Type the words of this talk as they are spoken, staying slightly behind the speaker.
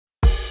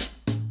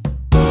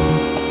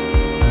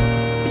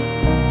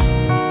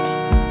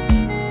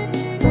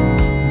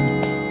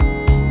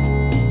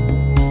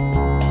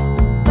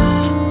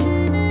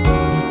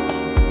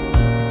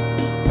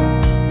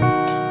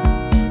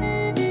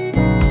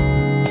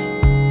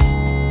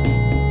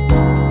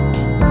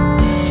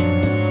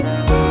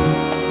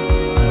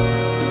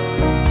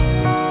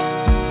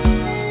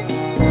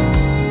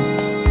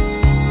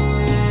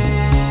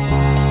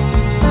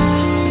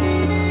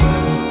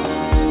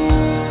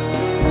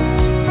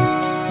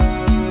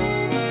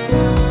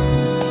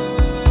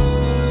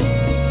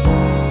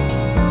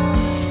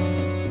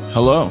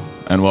Hello,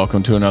 and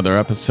welcome to another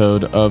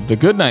episode of The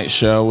Goodnight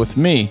Show with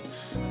me,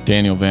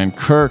 Daniel Van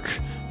Kirk.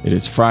 It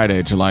is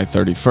Friday, July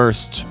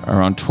 31st,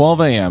 around 12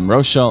 a.m.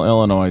 Rochelle,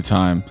 Illinois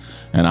time,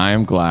 and I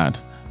am glad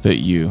that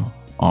you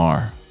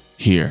are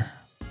here.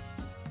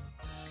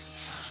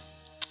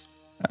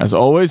 As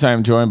always, I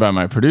am joined by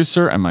my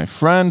producer and my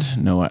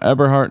friend, Noah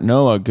Eberhardt.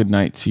 Noah, good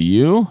night to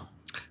you.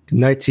 Good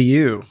night to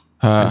you.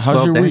 How's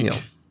your Daniel.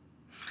 week?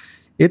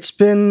 There have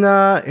been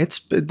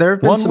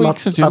 1 some week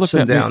since you ups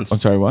looked and at downs. me. I'm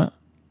sorry, what?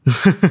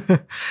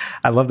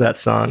 I love that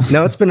song.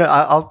 No, it's been.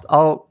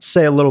 I'll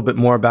say a little bit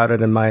more about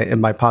it in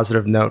my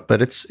positive note,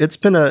 but it's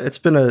been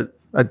a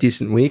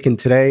decent week, and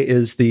today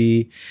is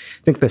I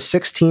think the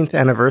 16th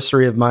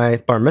anniversary of my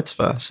bar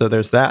mitzvah. So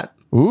there's that.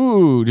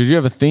 Ooh, did you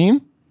have a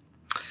theme?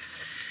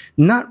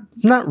 Not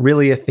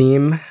really a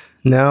theme.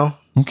 No.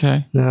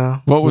 Okay.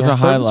 No. What was a but it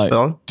highlight?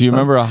 fun. Do you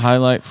remember a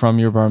highlight from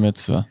your bar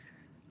mitzvah?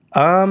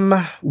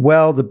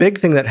 Well, the big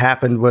thing that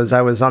happened was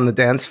I was on the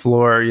dance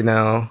floor,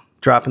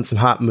 dropping some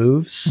hot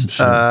moves,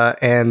 sure.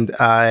 and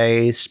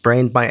I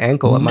sprained my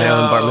ankle at my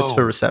own bar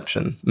mitzvah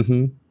reception.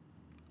 Mm-hmm.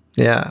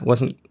 Yeah,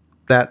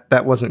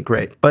 that wasn't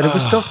great, but it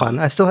was still fun.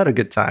 I still had a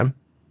good time.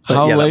 But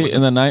How late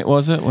in the night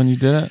was it when you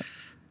did it?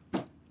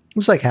 It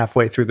was like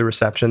halfway through the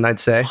reception, I'd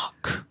say.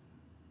 Fuck.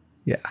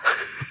 Yeah.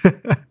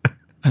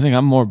 I think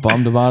I'm more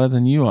bummed about it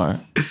than you are.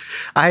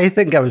 I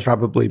think I was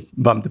probably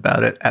bummed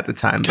about it at the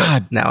time,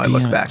 God but now I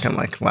look damn back, it. I'm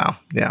like, wow,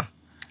 yeah.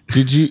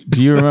 Do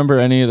you remember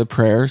any of the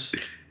prayers?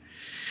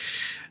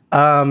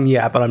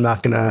 Yeah, but I'm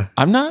not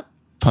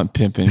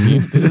pimping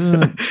you. This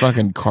isn't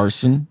fucking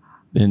Carson.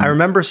 I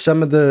remember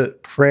some of the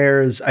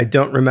prayers. I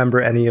don't remember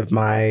any of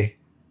my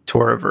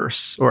Torah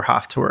verse or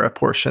Haftorah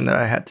portion that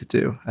I had to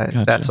do.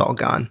 Gotcha. That's all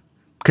gone.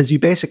 Because you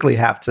basically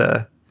have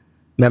to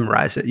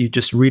memorize it. You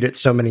just read it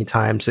so many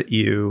times that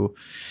you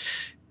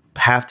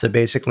have to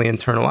basically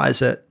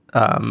internalize it.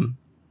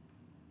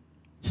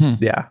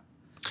 Yeah.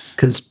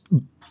 Because,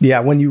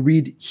 when you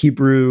read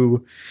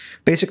Hebrew,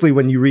 basically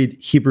when you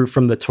read Hebrew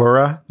from the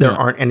Torah, there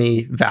aren't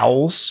any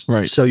vowels.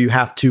 Right. So you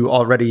have to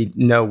already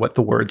know what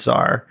the words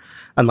are,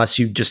 unless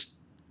you just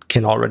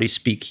can already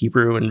speak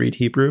Hebrew and read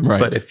Hebrew.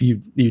 Right. But if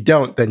you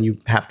don't, then you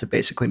have to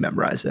basically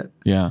memorize it.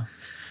 Yeah.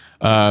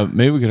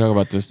 Maybe we could talk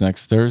about this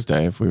next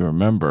Thursday if we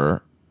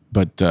remember.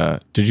 But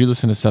did you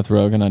listen to Seth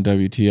Rogen on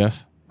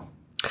WTF?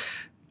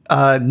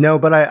 No,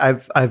 but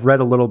I've read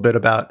a little bit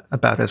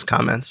about his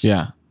comments.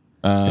 Yeah.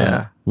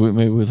 Yeah.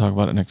 Maybe we'll talk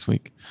about it next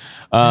week.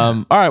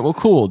 All right. Well,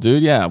 cool,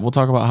 dude. Yeah, we'll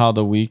talk about how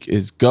the week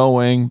is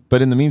going.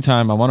 But in the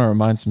meantime, I want to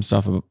remind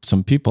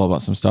some people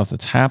about some stuff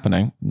that's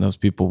happening. And those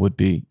people would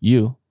be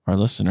you, our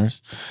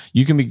listeners.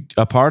 You can be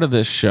a part of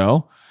this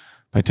show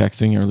by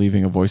texting or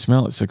leaving a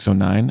voicemail at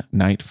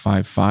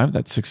 609-NIGHT55.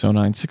 That's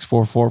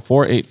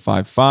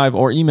 609-644-4855.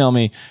 Or email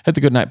me at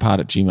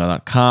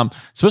thegoodnightpod@gmail.com,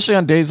 especially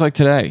on days like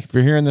today. If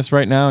you're hearing this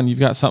right now and you've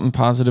got something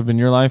positive in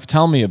your life,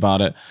 tell me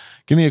about it.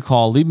 Give me a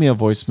call, leave me a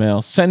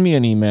voicemail, send me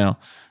an email.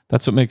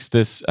 That's what makes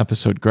this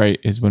episode great,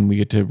 is when we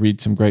get to read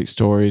some great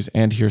stories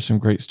and hear some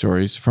great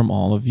stories from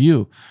all of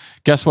you.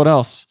 Guess what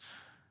else?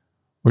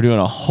 We're doing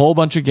a whole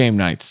bunch of game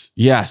nights.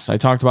 Yes, I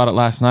talked about it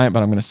last night,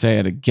 but I'm going to say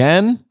it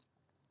again.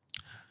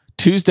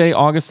 Tuesday,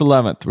 August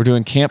 11th, we're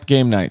doing camp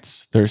game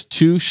nights. There's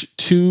two,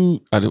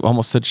 I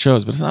almost said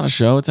shows, but it's not a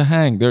show, it's a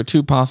hang. There are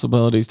two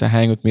possibilities to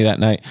hang with me that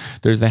night.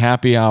 There's the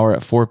happy hour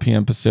at 4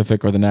 p.m.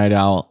 Pacific or the night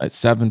owl at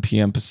 7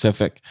 p.m.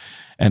 Pacific.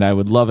 And I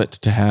would love it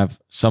to have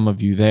some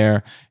of you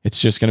there.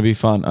 It's just going to be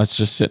fun. Us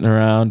just sitting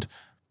around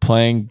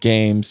playing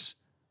games.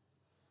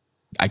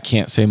 I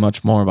can't say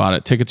much more about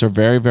it. Tickets are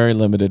very, very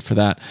limited for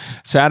that.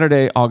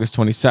 Saturday, August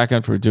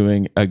 22nd, we're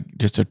doing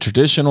just a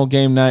traditional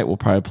game night. We'll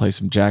probably play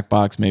some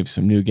Jackbox, maybe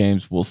some new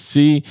games. We'll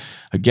see.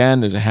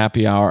 Again, there's a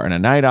happy hour and a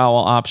night owl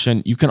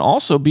option. You can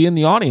also be in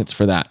the audience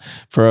for that.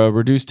 For a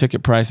reduced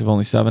ticket price of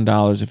only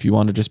 $7, if you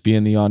want to just be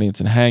in the audience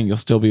and hang, you'll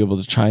still be able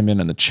to chime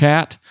in the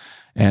chat.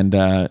 And,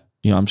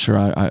 I'm sure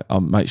I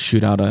might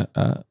shoot out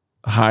a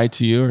hi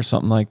to you or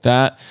something like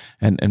that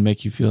and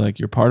make you feel like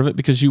you're part of it,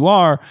 because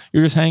you're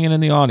just hanging in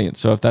the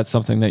audience. So if that's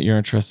something that you're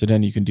interested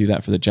in, you can do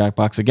that for the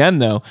Jackbox. Again,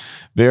 though,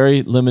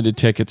 very limited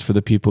tickets for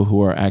the people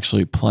who are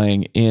actually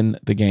playing in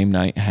the game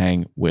night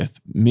hang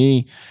with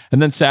me. And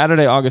then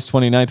Saturday, August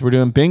 29th, we're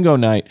doing bingo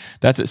night.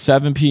 That's at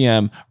 7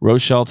 p.m.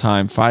 Rochelle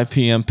time, 5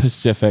 p.m.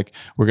 Pacific.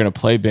 We're going to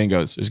play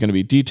bingos. There's going to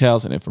be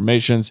details and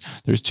informations.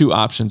 There's two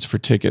options for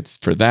tickets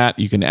for that.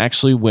 You can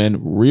actually win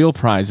real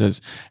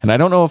prizes. And I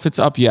don't know if it's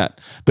up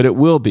yet, but it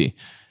will be.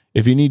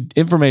 If you need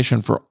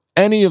information for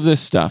any of this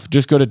stuff,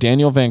 just go to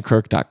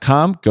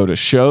danielvankirk.com, go to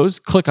shows,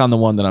 click on the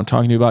one that I'm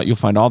talking to you about. You'll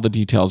find all the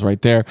details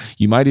right there.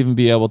 You might even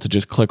be able to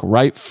just click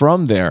right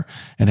from there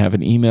and have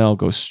an email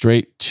go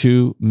straight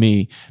to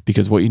me,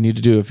 because what you need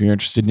to do if you're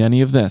interested in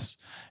any of this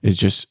is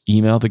just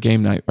email the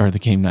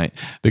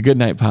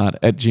goodnightpod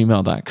at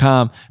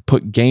gmail.com,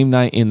 put game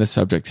night in the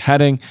subject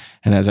heading.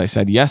 And as I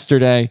said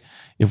yesterday,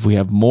 if we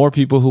have more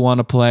people who want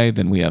to play,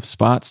 then we have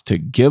spots to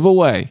give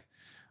away.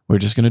 We're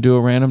just going to do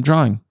a random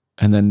drawing.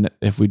 And then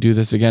if we do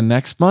this again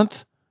next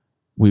month,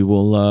 we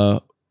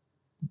will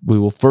We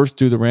will first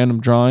do the random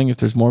drawing if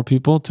there's more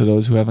people to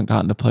those who haven't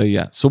gotten to play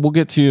yet. So we'll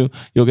get to you.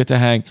 You'll get to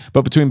hang.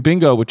 But between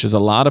bingo, which is a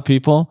lot of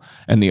people,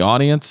 and the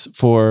audience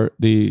for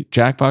the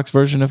Jackbox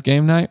version of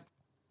game night,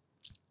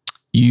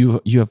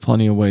 you have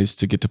plenty of ways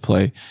to get to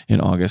play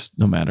in August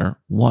no matter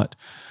what.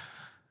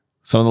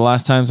 Some of the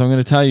last times I'm going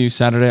to tell you,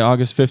 Saturday,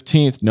 August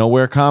 15th,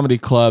 Nowhere Comedy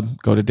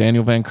Club. Go to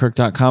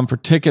danielvankirk.com for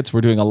tickets.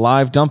 We're doing a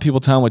live Dumb People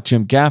Town with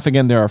Jim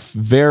Gaffigan. There are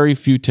very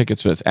few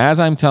tickets for this. As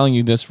I'm telling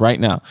you this right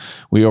now,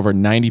 we over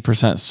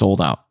 90% sold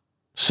out.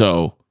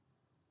 So,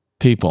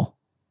 people,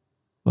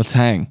 let's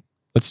hang.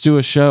 Let's do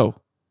a show.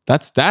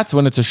 That's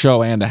when it's a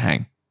show and a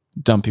hang.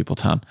 Dumb People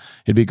Town.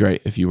 It'd be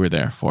great if you were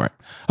there for it.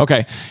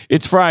 Okay,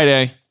 it's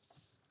Friday,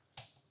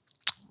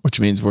 which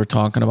means we're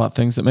talking about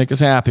things that make us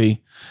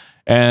happy.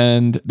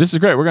 And this is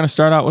great. We're going to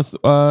start out with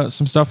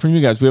some stuff from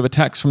you guys. We have a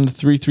text from the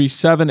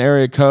 337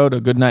 area code.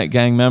 A Good Night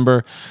Gang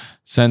member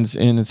sends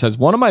in and says,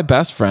 one of my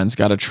best friends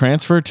got a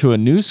transfer to a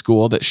new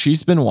school that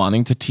she's been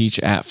wanting to teach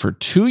at for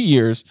 2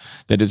 years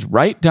that is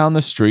right down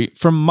the street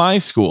from my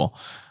school.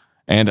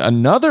 And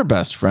another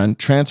best friend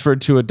transferred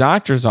to a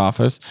doctor's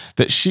office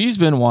that she's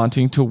been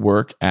wanting to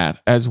work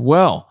at as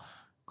well.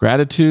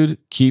 Gratitude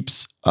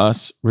keeps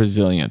us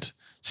resilient.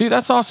 See,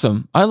 that's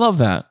awesome. I love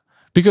that.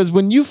 Because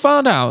when you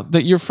found out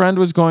that your friend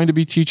was going to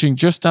be teaching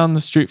just down the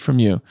street from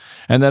you,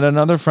 and that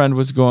another friend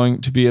was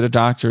going to be at a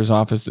doctor's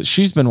office that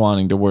she's been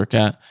wanting to work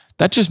at,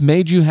 that just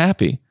made you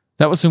happy.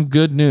 That was some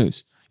good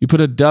news. You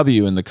put a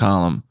W in the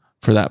column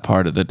for that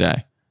part of the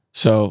day.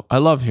 So I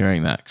love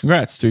hearing that.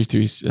 Congrats,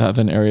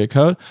 337 area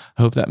code.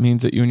 I hope that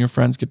means that you and your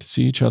friends get to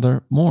see each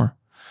other more.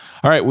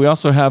 All right, we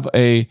also have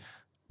a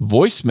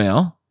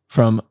voicemail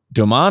from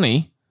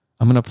Domani.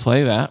 I'm going to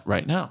play that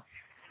right now.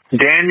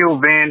 Daniel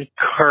Van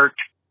Kirk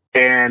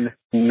and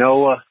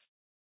Noah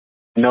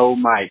No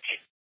Mike.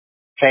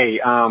 Hey,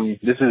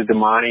 this is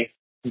Damani,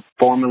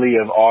 formerly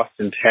of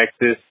Austin,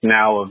 Texas,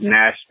 now of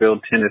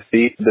Nashville,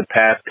 Tennessee for the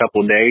past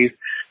couple days.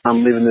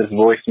 I'm leaving this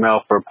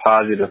voicemail for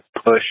Positive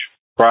Push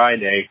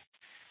Friday.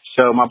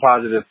 So my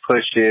positive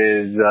push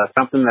is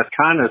something that's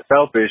kind of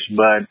selfish,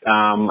 but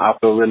I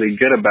feel really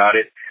good about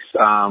it.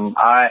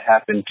 I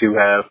happen to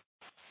have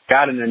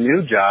gotten a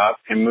new job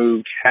and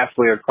moved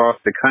halfway across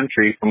the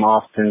country from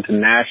Austin to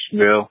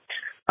Nashville.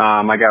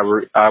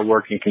 I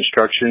work in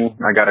construction.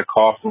 I got a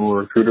call from a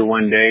recruiter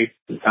one day.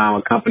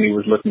 A company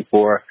was looking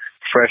for a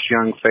fresh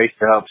young face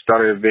to help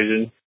start a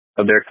vision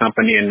of their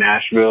company in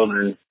Nashville,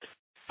 and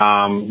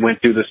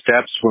went through the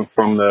steps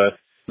from the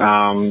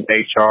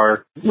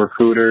HR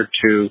recruiter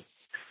to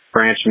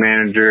branch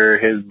manager,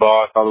 his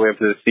boss, all the way up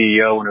to the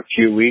CEO in a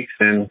few weeks,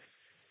 and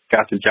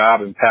got the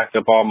job and packed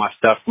up all my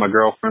stuff, my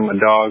girlfriend, my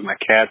dog, my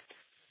cat,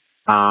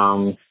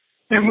 and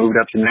moved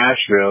up to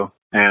Nashville.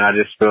 And I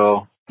just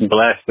feel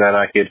blessed that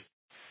I could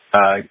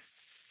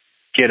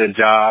get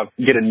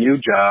a new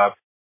job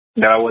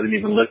that I wasn't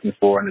even looking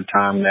for in a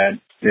time that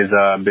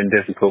has been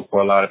difficult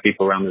for a lot of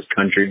people around this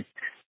country.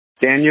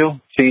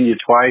 Daniel, seen you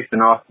twice in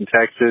Austin,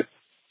 Texas.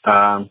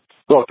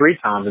 3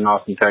 times in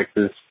Austin,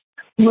 Texas.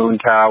 Moon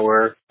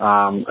Tower,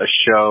 a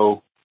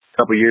show a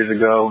couple years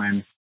ago,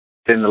 and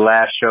then the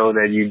last show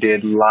that you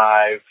did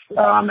live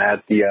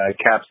at the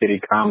Cap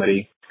City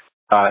Comedy.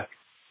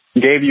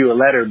 Gave you a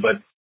letter,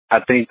 but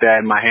I think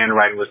that my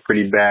handwriting was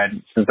pretty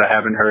bad since I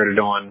haven't heard it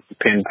on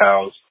Pen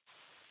Pals.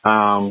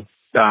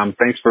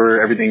 Thanks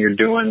for everything you're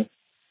doing.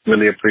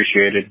 Really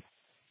appreciate it.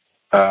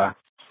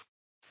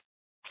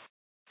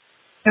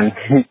 And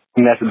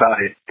that's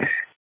about it.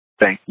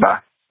 Thanks. Bye.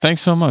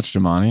 Thanks so much,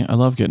 Damani. I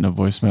love getting a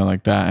voicemail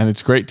like that, and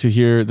it's great to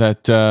hear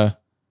that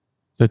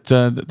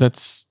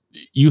that's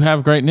you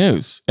have great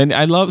news. And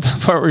I love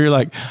the part where you're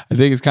like, I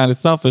think it's kind of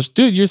selfish,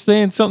 dude. You're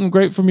saying something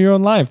great from your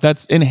own life.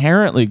 That's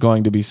inherently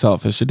going to be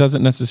selfish. It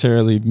doesn't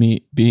necessarily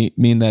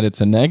mean that it's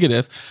a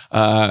negative.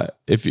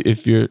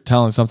 If you're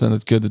telling something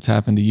that's good that's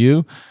happened to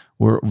you,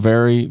 we're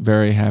very,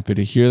 very happy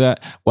to hear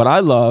that. What I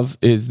love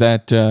is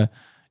that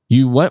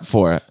you went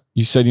for it.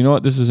 You said, you know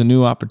what, this is a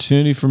new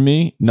opportunity for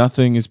me.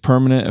 Nothing is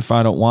permanent if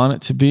I don't want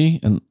it to be.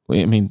 And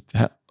I mean,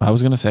 I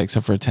was going to say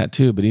except for a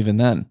tattoo, but even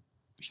then,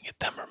 we can get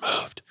them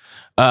removed.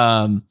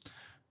 And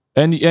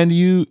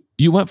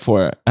you went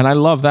for it. And I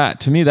love that.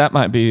 To me, that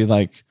might be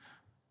like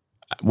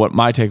what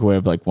my takeaway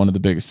of like one of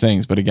the biggest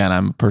things. But again,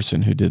 I'm a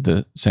person who did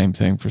the same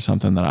thing for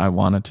something that I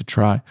wanted to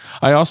try.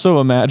 I also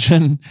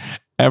imagine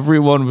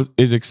everyone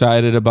is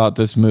excited about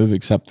this move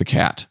except the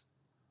cat.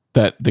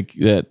 That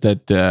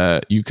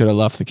you could have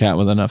left the cat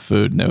with enough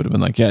food and they would have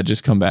been like, yeah,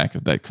 just come back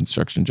if that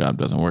construction job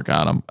doesn't work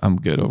out. I'm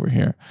good over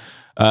here.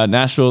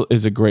 Nashville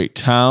is a great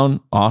town.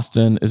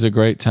 Austin is a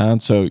great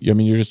town. So, I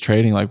mean, you're just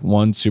trading like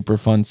one super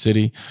fun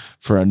city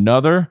for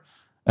another.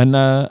 And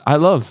I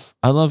love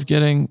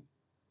getting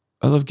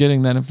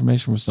that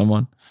information from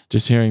someone,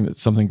 just hearing that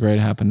something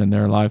great happened in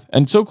their life.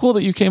 And so cool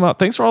that you came out.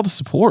 Thanks for all the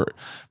support,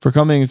 for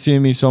coming and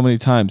seeing me so many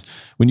times.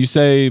 When you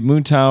say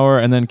Moon Tower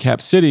and then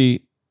Cap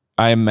City,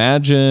 I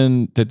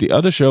imagine that the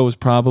other show was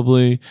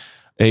probably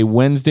a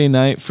Wednesday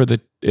night for the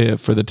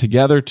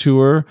Together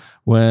tour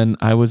when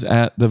I was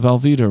at the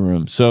Velveeta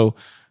Room. So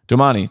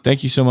Domani,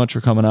 thank you so much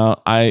for coming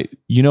out.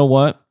 You know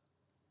what?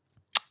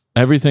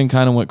 Everything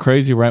kind of went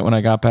crazy right when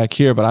I got back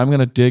here, but I'm going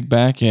to dig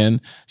back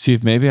in, see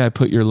if maybe I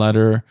put your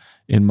letter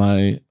in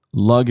my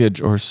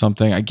luggage or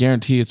something. I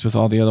guarantee it's with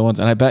all the other ones,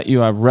 and I bet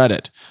you I've read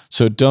it.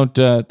 So don't.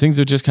 Things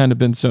have just kind of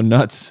been so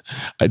nuts.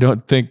 I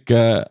don't think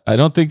that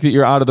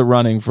you're out of the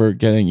running for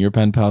getting your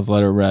pen pal's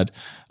letter read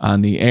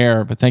on the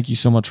air. But thank you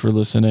so much for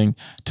listening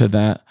to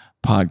that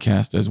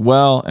podcast as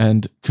well,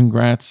 and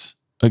congrats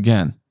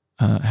again.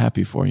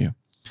 Happy for you.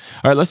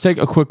 All right, let's take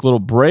a quick little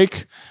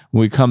break.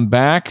 When we come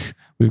back,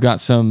 we've got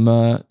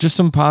some just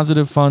some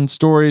positive, fun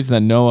stories.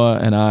 Then Noah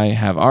and I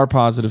have our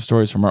positive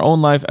stories from our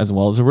own life, as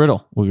well as a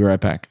riddle. We'll be right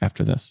back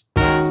after this.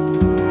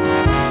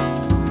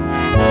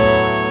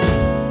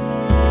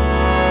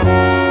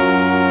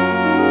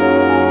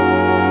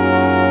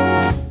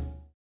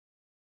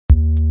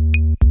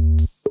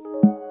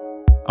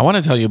 I want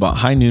to tell you about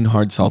High Noon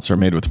Hard Seltzer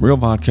made with real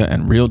vodka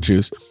and real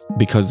juice,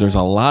 because there's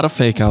a lot of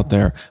fake out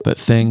there, but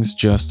things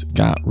just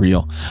got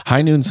real.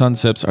 High Noon Sun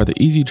Sips are the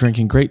easy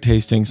drinking, great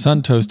tasting,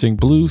 sun toasting,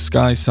 blue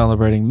sky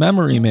celebrating,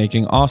 memory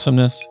making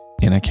awesomeness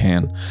in a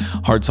can.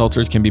 Hard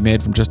seltzers can be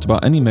made from just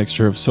about any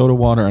mixture of soda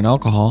water and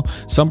alcohol.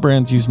 Some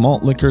brands use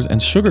malt liquors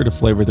and sugar to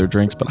flavor their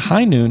drinks, but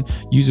High Noon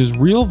uses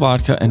real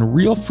vodka and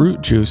real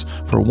fruit juice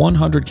for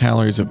 100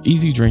 calories of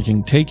easy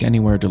drinking, take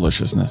anywhere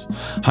deliciousness.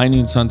 High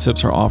Noon Sun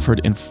Sips are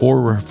offered in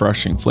 4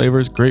 refreshing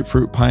flavors: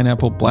 grapefruit,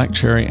 pineapple, black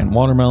cherry, and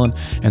watermelon,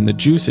 and the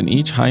juice in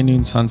each High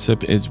Noon Sun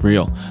Sip is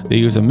real. They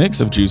use a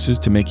mix of juices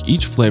to make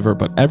each flavor,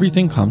 but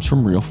everything comes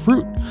from real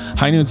fruit.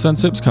 High Noon Sun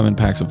Sips come in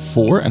packs of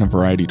 4 and a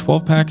variety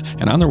 12-pack,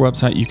 and on their website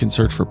you can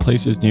search for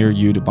places near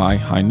you to buy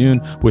High Noon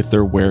with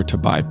their Where to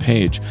Buy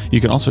page. You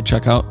can also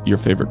check out your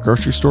favorite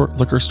grocery store,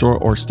 liquor store,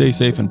 or stay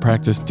safe and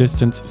practice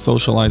distance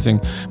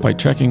socializing by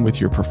checking with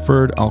your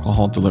preferred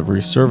alcohol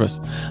delivery service.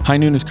 High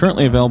Noon is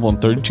currently available in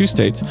 32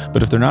 states,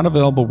 but if they're not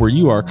available where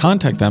you are,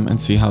 contact them and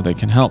see how they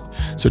can help.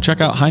 So check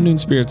out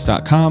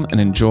highnoonspirits.com and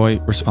enjoy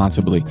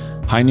responsibly.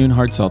 High Noon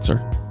Hard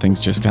Seltzer.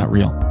 Things just got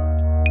real.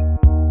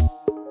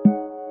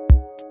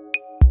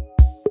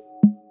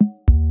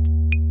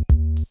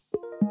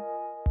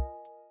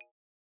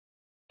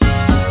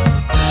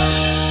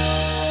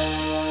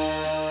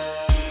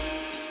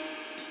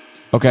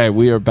 Okay,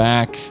 we are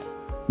back.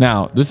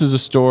 Now, this is a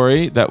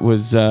story that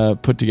was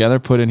put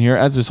in here,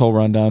 as this whole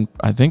rundown,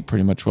 I think,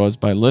 pretty much was,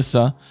 by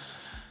Lissa.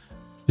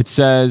 It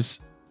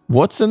says,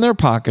 what's in their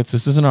pockets?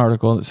 This is an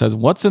article that says,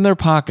 what's in their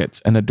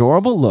pockets? An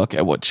adorable look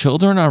at what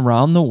children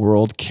around the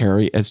world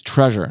carry as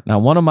treasure. Now,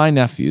 one of my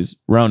nephews,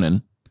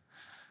 Ronan,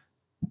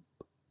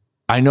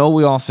 I know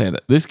we all say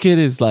that. This kid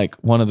is like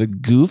one of the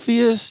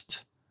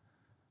goofiest,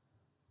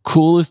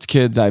 coolest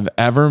kids I've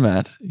ever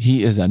met.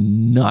 He is a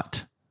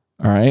nut,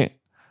 all right?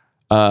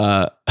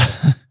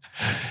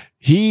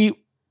 He's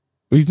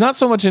not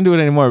so much into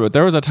it anymore, but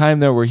there was a time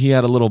there where he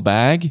had a little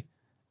bag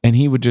and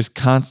he would just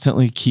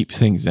constantly keep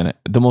things in it,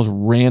 the most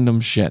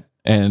random shit.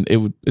 And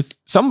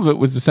some of it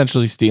was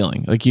essentially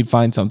stealing. Like, he'd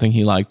find something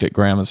he liked at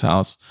grandma's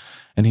house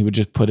and he would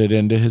just put it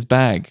into his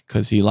bag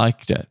because he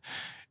liked it.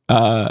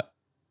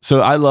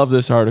 So I love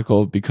this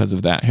article because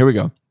of that. Here we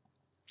go.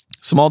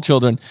 Small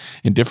children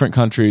in different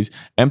countries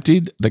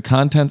emptied the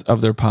contents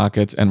of their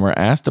pockets and were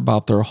asked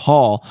about their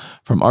haul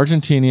from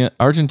Argentina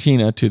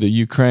to the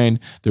Ukraine.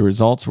 The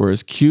results were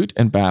as cute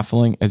and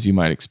baffling as you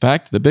might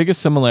expect. The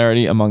biggest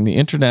similarity among the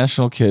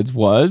international kids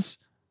was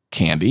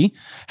candy.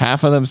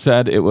 Half of them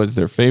said it was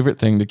their favorite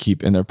thing to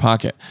keep in their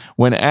pocket.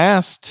 When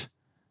asked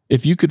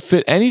if you could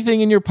fit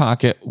anything in your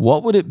pocket,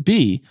 what would it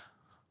be?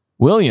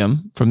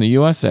 William from the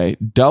USA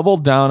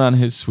doubled down on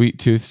his sweet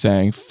tooth,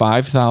 saying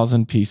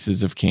 5,000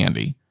 pieces of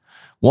candy.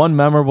 One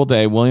memorable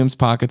day, William's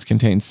pockets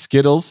contained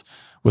Skittles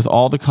with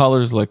all the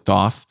colors licked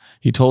off.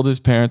 He told his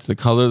parents the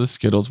color of the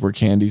Skittles were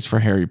candies for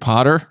Harry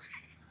Potter.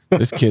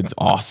 This kid's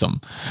awesome.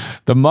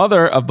 The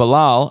mother of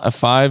Bilal, a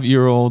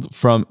 5-year-old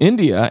from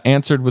India,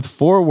 answered with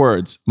 4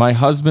 words: my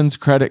husband's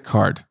credit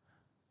card.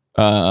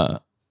 I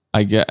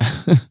get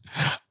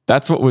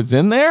that's what was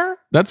in there?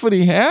 That's what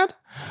he had?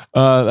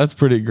 That's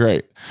pretty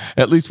great.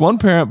 At least one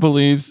parent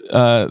believes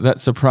that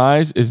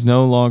surprise is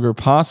no longer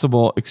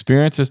possible.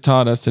 Experience has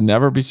taught us to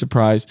never be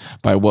surprised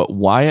by what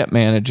Wyatt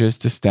manages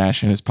to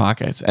stash in his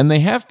pockets. And they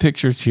have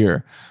pictures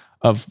here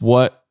of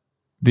what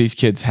these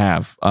kids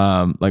have.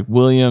 Like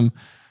William,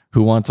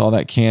 who wants all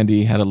that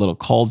candy, had a little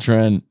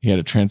cauldron. He had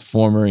a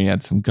transformer. He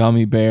had some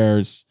gummy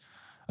bears.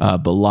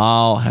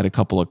 Bilal had a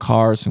couple of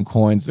cars, some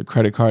coins, the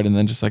credit card, and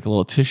then just like a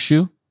little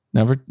tissue.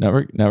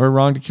 Never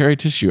wrong to carry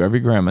tissue. Every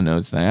grandma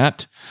knows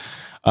that.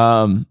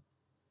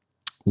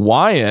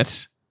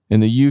 Wyatt in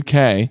the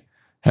UK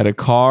had a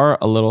car,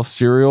 a little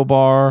cereal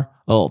bar,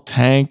 a little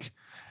tank,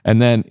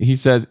 and then he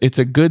says, it's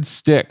a good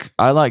stick.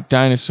 I like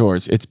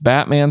dinosaurs. It's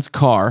Batman's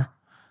car.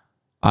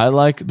 I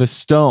like the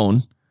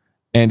stone,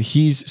 and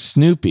he's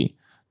Snoopy.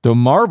 The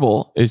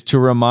marble is to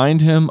remind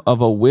him of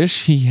a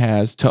wish he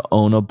has to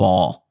own a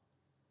ball.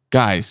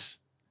 Guys,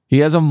 he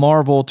has a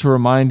marble to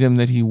remind him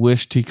that he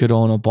wished he could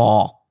own a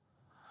ball.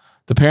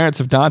 The parents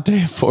of Dante,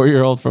 a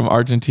 4-year-old from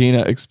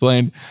Argentina,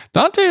 explained,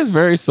 Dante is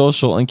very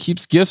social and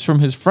keeps gifts from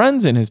his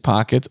friends in his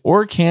pockets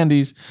or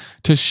candies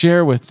to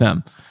share with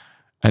them.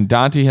 And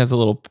Dante has a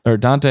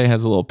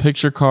little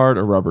picture card,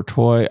 a rubber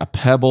toy, a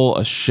pebble,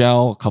 a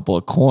shell, a couple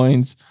of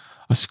coins,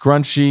 a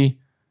scrunchie.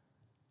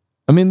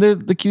 I mean,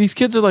 these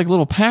kids are like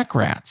little pack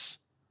rats.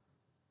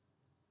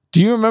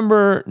 Do you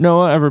remember,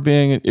 Noah, ever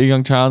being a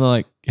young child and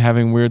like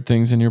having weird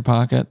things in your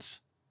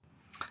pockets?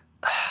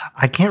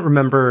 I can't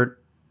remember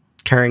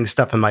carrying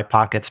stuff in my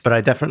pockets, but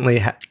I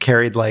definitely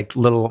carried like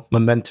little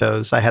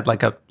mementos. I had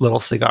like a little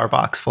cigar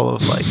box full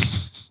of like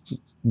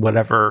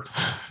whatever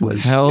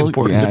was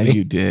important to me.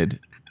 You did.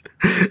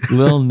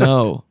 Lil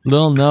No,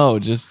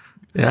 just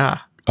yeah.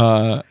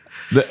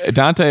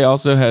 Dante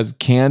also has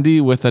candy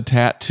with a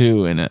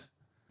tattoo in it.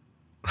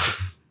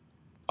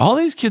 All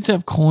these kids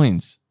have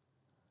coins.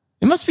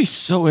 It must be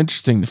so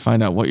interesting to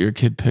find out what your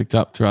kid picked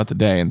up throughout the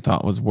day and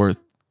thought was worth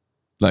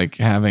like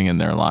having in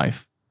their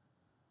life.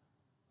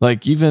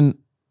 Like even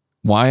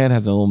Wyatt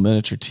has a little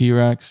miniature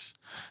T-Rex.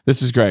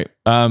 This is great.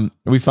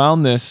 We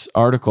found this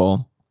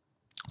article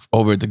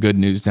over at the Good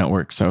News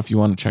Network. So if you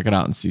want to check it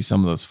out and see some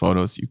of those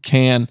photos, you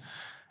can.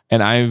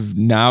 And I've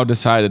now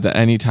decided that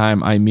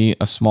anytime I meet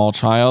a small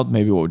child,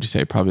 maybe what would you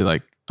say, probably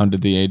like under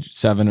the age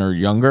 7 or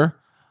younger,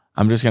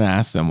 I'm just going to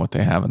ask them what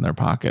they have in their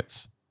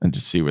pockets and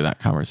just see where that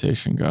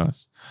conversation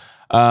goes.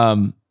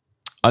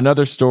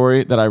 Another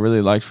story that I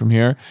really like from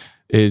here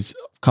is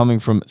coming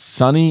from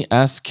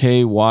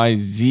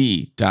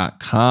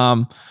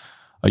sunnySkyz.com.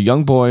 A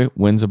young boy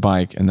wins a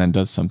bike and then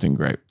does something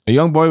great. A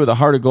young boy with a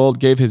heart of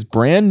gold gave his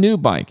brand new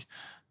bike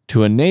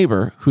to a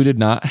neighbor who did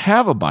not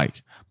have a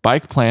bike.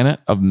 Bike Planet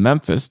of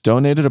Memphis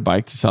donated a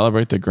bike to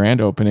celebrate the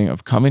grand opening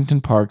of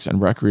Covington Parks and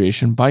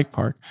Recreation Bike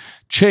Park.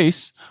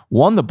 Chase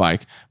won the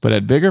bike, but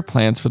had bigger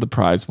plans for the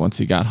prize once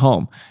he got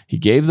home. He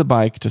gave the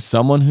bike to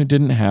someone who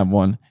didn't have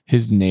one,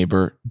 his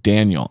neighbor,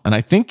 Daniel. And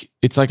I think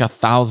it's like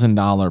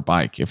 $1,000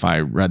 bike, if I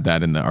read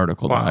that in the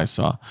article that I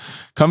saw.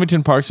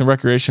 Covington Parks and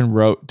Recreation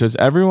wrote, does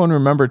everyone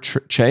remember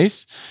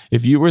Chase?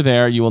 If you were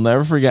there, you will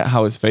never forget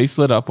how his face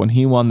lit up when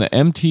he won the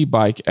MT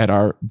bike at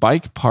our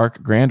bike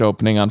park grand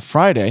opening on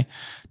Friday,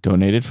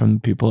 donated from the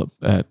people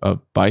at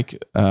Bike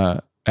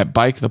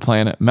the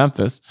Planet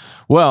Memphis.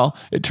 Well,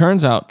 it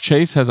turns out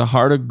Chase has a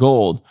heart of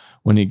gold.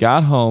 When he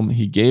got home,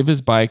 he gave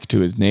his bike to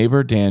his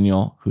neighbor,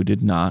 Daniel, who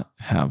did not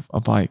have a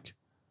bike.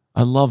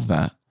 I love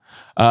that.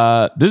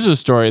 This is a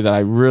story that I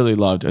really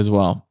loved as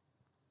well.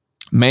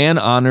 Man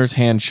honors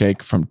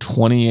handshake from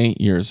 28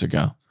 years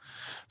ago.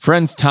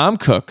 Friends Tom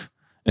Cook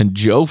and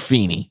Joe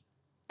Feeney.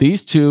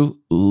 These two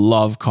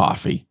love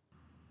coffee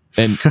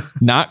and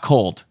not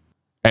cold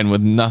and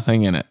with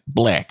nothing in it.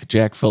 Black,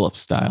 Jack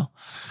Phillips style.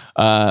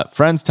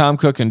 Friends Tom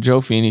Cook and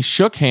Joe Feeney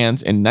shook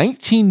hands in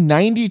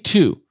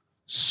 1992,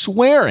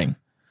 swearing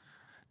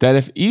that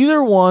if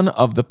either one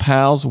of the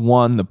pals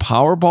won the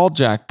Powerball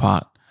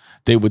jackpot,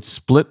 they would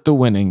split the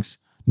winnings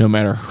no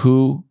matter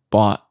who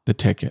bought the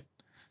ticket.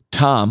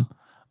 Tom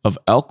of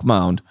Elk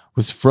Mound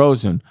was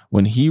frozen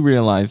when he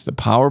realized the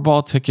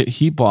Powerball ticket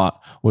he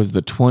bought was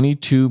the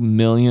 $22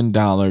 million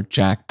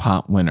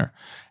jackpot winner.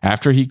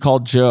 After he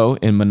called Joe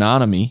in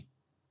Menominee,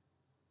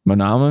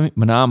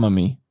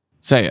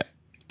 say it.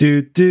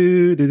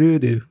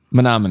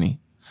 Menominee.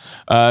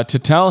 To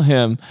tell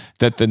him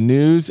that the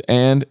news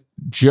and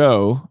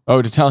Joe,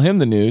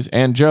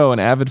 an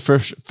avid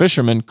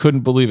fisherman,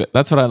 couldn't believe it.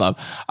 That's what I love.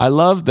 I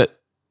love that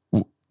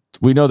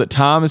we know that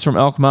Tom is from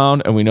Elk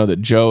Mound and we know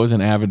that Joe is an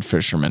avid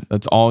fisherman.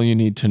 That's all you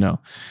need to know.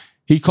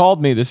 He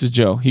called me. This is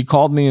Joe. He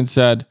called me and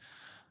said,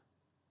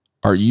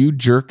 "Are you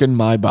jerking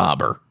my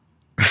bobber?"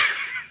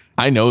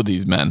 I know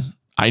these men.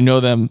 I know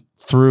them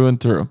through and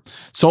through.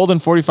 Sold in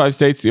 45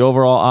 states, the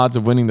overall odds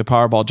of winning the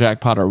Powerball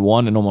jackpot are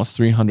 1 in almost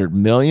 300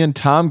 million.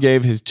 Tom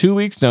gave his 2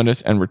 weeks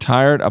notice and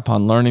retired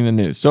upon learning the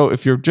news. So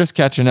if you're just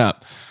catching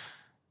up,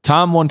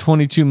 Tom won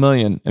 22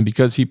 million, and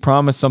because he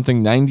promised something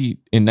in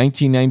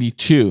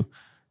 1992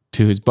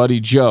 to his buddy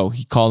Joe,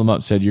 he called him up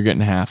and said, "You're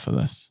getting half of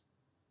this."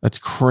 That's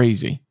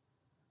crazy.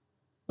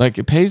 Like,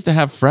 it pays to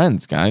have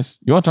friends, guys.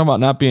 You want to talk about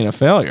not being a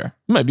failure?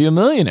 You might be a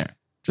millionaire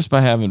just by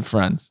having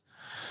friends.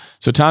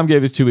 So Tom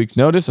gave his 2 weeks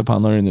notice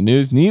upon learning the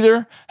news.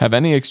 Neither have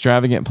any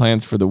extravagant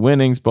plans for the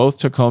winnings. Both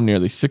took home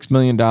nearly $6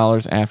 million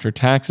after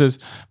taxes,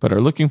 but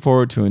are looking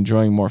forward to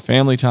enjoying more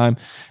family time.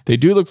 They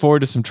do look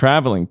forward to some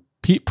traveling.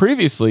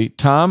 Previously,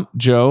 Tom,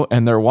 Joe,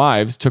 and their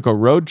wives took a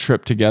road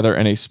trip together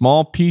in a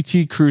small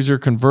PT Cruiser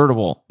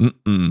convertible.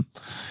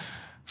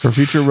 For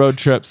future road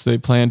trips, they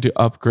plan to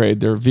upgrade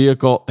their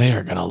vehicle. They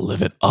are going to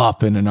live it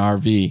up in an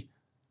RV.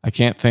 I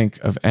can't think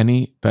of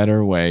any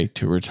better way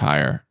to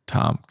retire,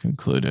 Tom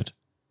concluded.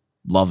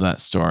 Love that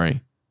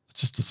story.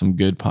 It's just some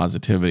good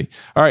positivity.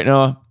 All right,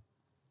 Noah,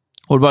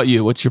 what about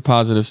you? What's your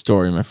positive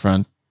story, my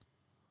friend?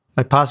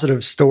 My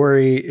positive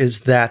story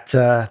is that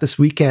this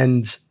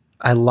weekend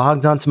I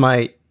logged onto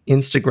my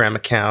Instagram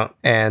account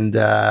and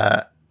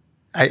I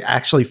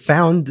actually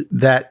found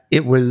that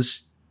it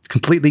was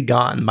completely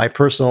gone. My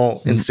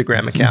personal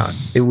Instagram account.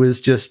 It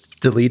was just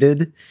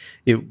deleted.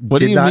 What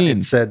do you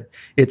mean?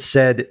 It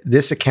said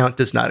this account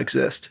does not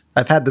exist.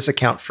 I've had this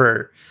account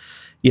for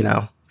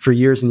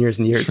years and years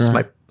and years. Sure. It's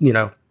my,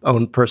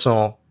 own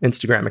personal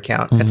Instagram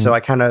account. And so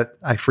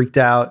I freaked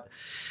out.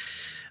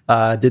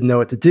 Didn't know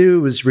what to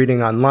do, was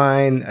reading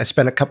online. I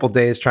spent a couple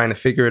days trying to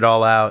figure it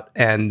all out.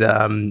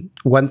 And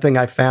one thing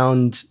I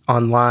found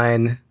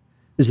online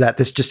is that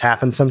this just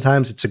happens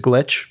sometimes. It's a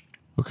glitch.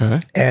 Okay.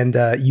 And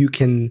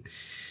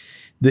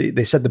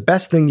they said the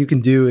best thing you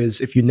can do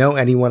is if you know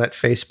anyone at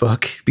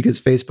Facebook, because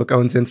Facebook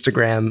owns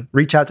Instagram,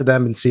 reach out to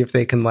them and see if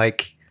they can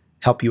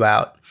help you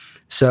out.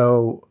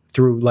 So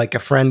through a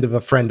friend of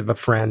a friend of a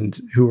friend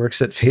who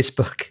works at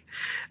Facebook,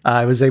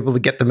 I was able to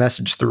get the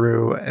message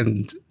through,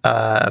 and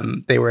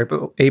they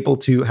were able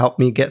to help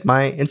me get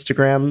my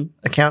Instagram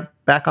account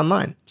back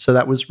online. So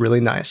that was really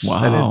nice.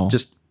 Wow. And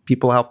just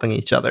people helping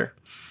each other.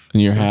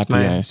 And you're happy,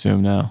 I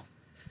assume, now.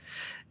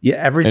 Yeah,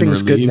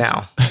 everything's good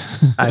now.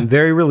 I'm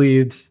very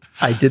relieved.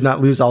 I did not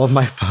lose all of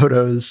my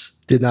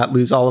photos, did not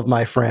lose all of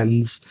my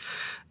friends.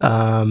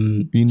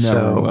 You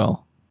never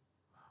will.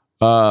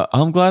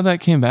 I'm glad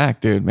that came back,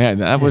 dude. Man,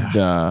 that would,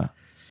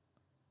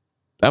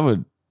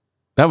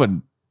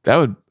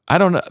 I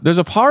don't know. There's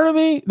a part of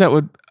me that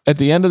would, at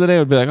the end of the day,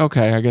 would be like,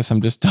 okay, I guess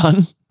I'm just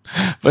done.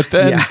 But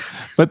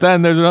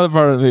then there's another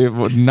part of me that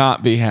would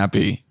not be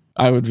happy.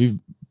 I would be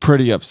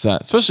pretty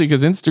upset, especially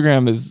because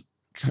Instagram is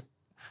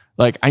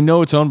I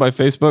know it's owned by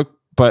Facebook,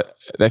 but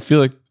I feel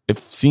like it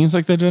seems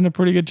like they're doing a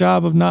pretty good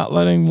job of not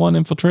letting one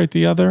infiltrate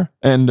the other.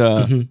 And,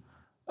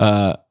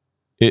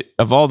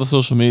 of all the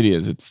social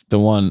medias, it's the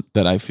one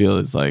that I feel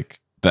is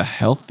the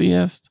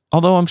healthiest.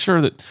 Although I'm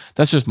sure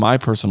that's just my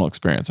personal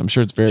experience. I'm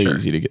sure it's very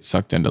easy to get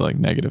sucked into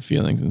negative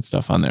feelings and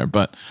stuff on there.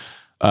 But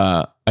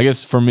I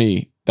guess for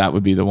me, that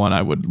would be the one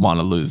I would want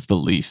to lose the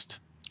least.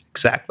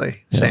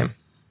 Exactly. Yeah. Same.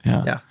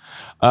 Yeah.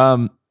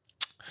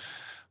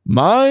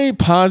 My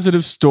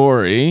positive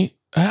story,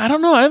 I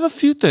don't know. I have a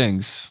few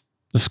things.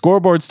 The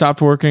scoreboard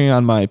stopped working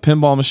on my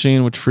pinball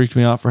machine, which freaked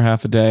me out for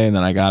half a day. And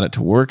then I got it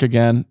to work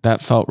again.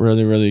 That felt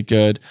really, really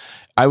good.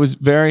 I was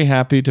very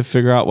happy to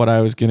figure out what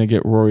I was going to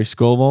get Rory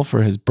Scovel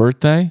for his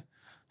birthday.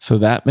 So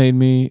that made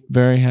me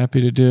very happy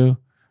to do.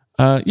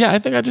 I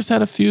think I just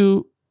had a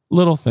few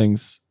little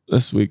things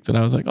this week that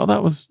I was like, oh,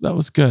 that was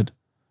good.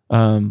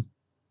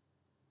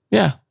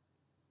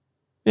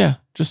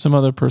 Just some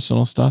other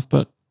personal stuff.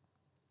 But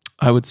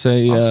I would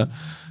say awesome.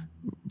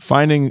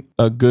 Finding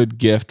a good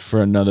gift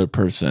for another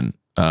person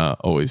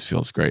always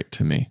feels great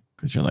to me,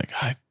 because you're like,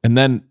 and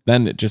then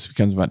it just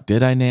becomes about,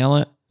 did I nail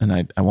it? And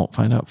I won't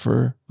find out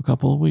for a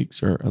couple of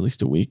weeks, or at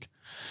least a week.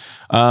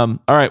 All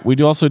right. We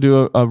do also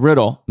do a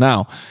riddle.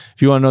 Now,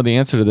 if you want to know the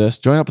answer to this,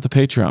 join up with the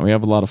Patreon. We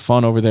have a lot of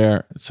fun over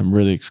there. Some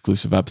really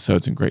exclusive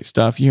episodes and great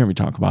stuff. You hear me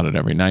talk about it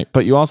every night,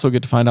 but you also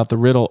get to find out the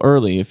riddle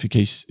early in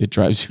case it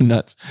drives you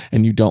nuts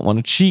and you don't want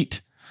to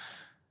cheat,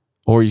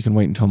 or you can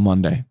wait until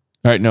Monday.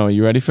 All right, Noah,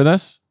 you ready for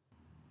this?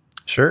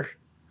 Sure.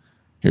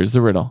 Here's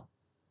the riddle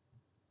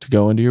to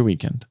go into your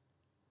weekend.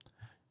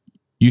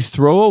 You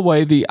throw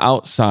away the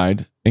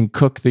outside and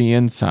cook the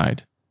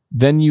inside.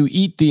 Then you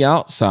eat the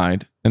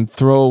outside and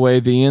throw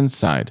away the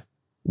inside.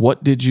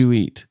 What did you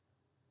eat?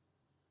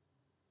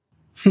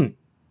 I'm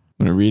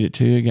going to read it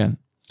to you again.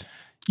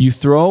 You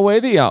throw away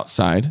the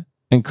outside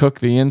and cook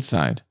the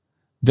inside.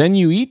 Then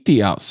you eat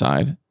the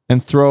outside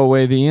and throw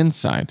away the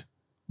inside.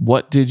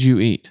 What did you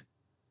eat?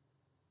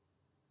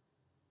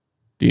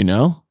 Do you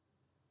know?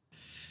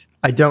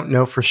 I don't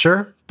know for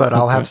sure, but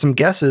I'll have some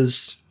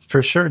guesses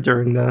for sure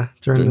during the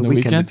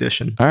weekend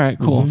edition. All right,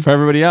 cool. For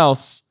everybody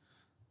else,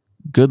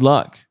 good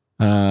luck.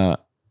 I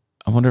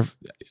wonder if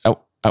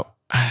I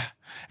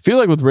feel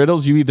like with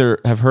riddles, you either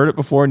have heard it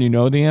before and you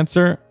know the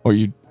answer,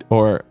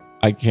 or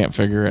I can't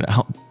figure it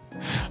out.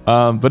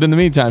 But in the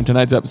meantime,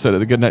 tonight's episode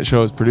of The Good Night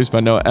Show is produced by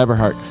Noah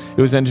Eberhardt.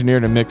 It was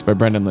engineered and mixed by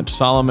Brendan Lynch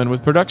Solomon,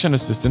 with production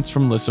assistance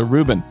from Lissa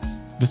Rubin.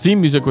 The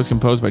theme music was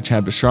composed by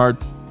Chad Bouchard,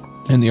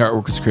 and the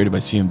artwork was created by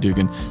CM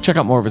Dugan. Check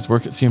out more of his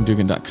work at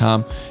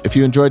cmdugan.com. If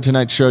you enjoyed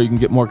tonight's show, you can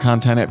get more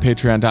content at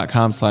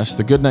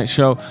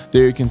patreon.com/thegoodnightshow.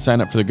 There you can sign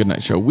up for the Good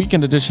Night Show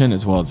Weekend Edition,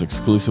 as well as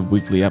exclusive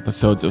weekly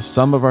episodes of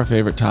some of our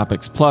favorite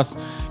topics. Plus,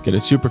 get a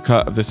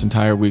supercut of this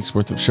entire week's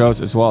worth of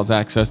shows, as well as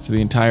access to the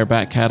entire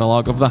back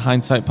catalog of the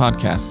Hindsight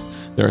podcast.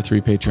 There are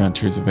 3 Patreon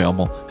tiers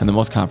available, and the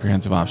most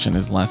comprehensive option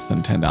is less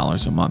than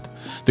 $10 a month.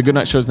 The Good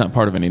Night Show is not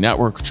part of any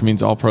network, which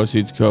means all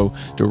proceeds go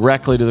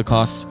directly to the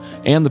costs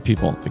and the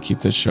people that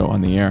keep this show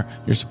on the air.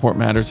 Your support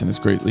matters and is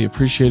greatly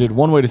appreciated.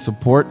 One way to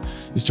support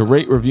is to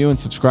rate, review, and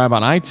subscribe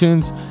on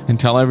iTunes, and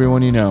tell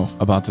everyone you know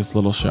about this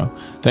little show.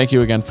 Thank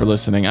you again for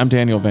listening. I'm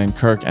Daniel Van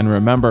Kirk, and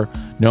remember,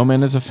 no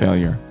man is a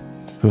failure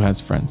who has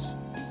friends.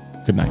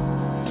 Good night.